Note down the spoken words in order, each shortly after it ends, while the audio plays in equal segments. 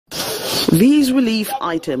These relief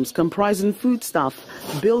items, comprising foodstuff,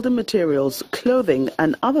 building materials, clothing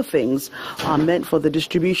and other things, are meant for the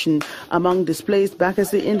distribution among displaced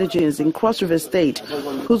Bakassi indigents in Cross River State,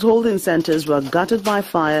 whose holding centers were gutted by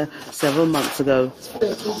fire several months ago.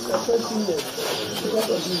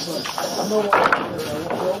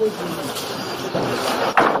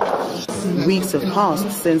 Weeks have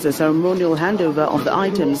passed since the ceremonial handover of the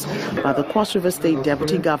items by the Cross River State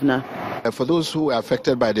Deputy Governor. For those who were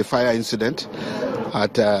affected by the fire incident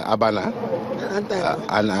at Abana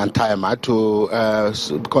and Taima,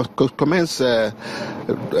 to commence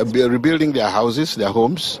rebuilding their houses, their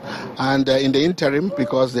homes, and in the interim,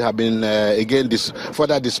 because they have been again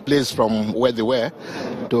further displaced from where they were,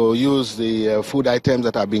 to use the food items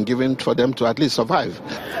that have been given for them to at least survive.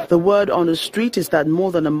 The word on the street is that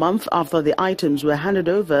more than a month after the items were handed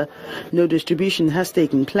over, no distribution has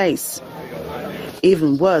taken place.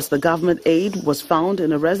 Even worse, the government aid was found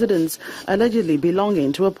in a residence allegedly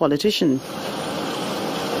belonging to a politician.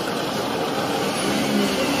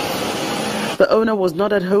 The owner was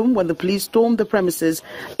not at home when the police stormed the premises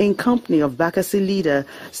in company of Bakassi leader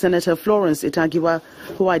Senator Florence Ita-Giwa,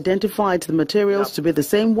 who identified the materials to be the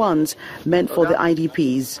same ones meant for the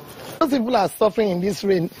IDPs. Those people are suffering in this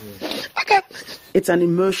rain. It's an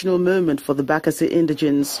emotional moment for the Bakassi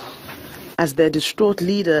indigents, as their distraught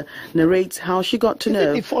leader narrates how she got to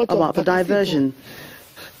know about the diversion.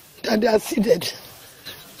 And they are seated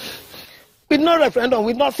with no referendum,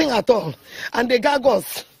 with nothing at all, and they gag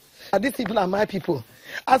us. These people are my people.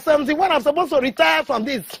 At 71, I'm supposed to retire from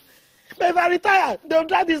this. But if I retire, they'll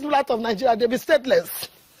drive this people out of Nigeria. They'll be stateless.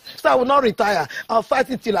 So I will not retire. I'll fight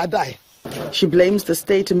it till I die. She blames the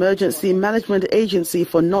State Emergency Management Agency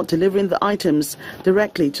for not delivering the items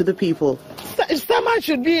directly to the people. Someone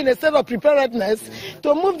should be in a state of preparedness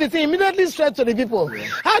to move the thing immediately straight to the people.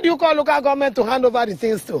 How do you call local government to hand over the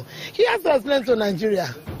things to? He has to explain to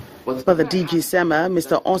Nigeria. But the DG SEMA,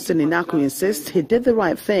 Mr. Austin Inaku, insists he did the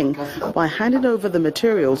right thing by handing over the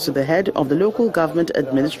materials to the head of the local government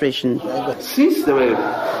administration. Since there were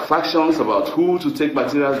factions about who to take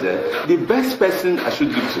materials there, the best person I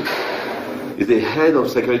should give to is the head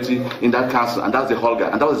of security in that council, and that's the whole guy.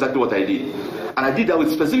 And that was exactly what I did. And I did that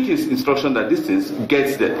with specific instruction that this thing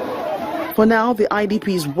gets there. For now, the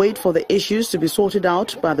IDPs wait for the issues to be sorted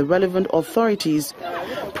out by the relevant authorities,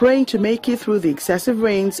 praying to make it through the excessive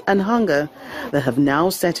rains and hunger that have now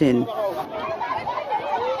set in.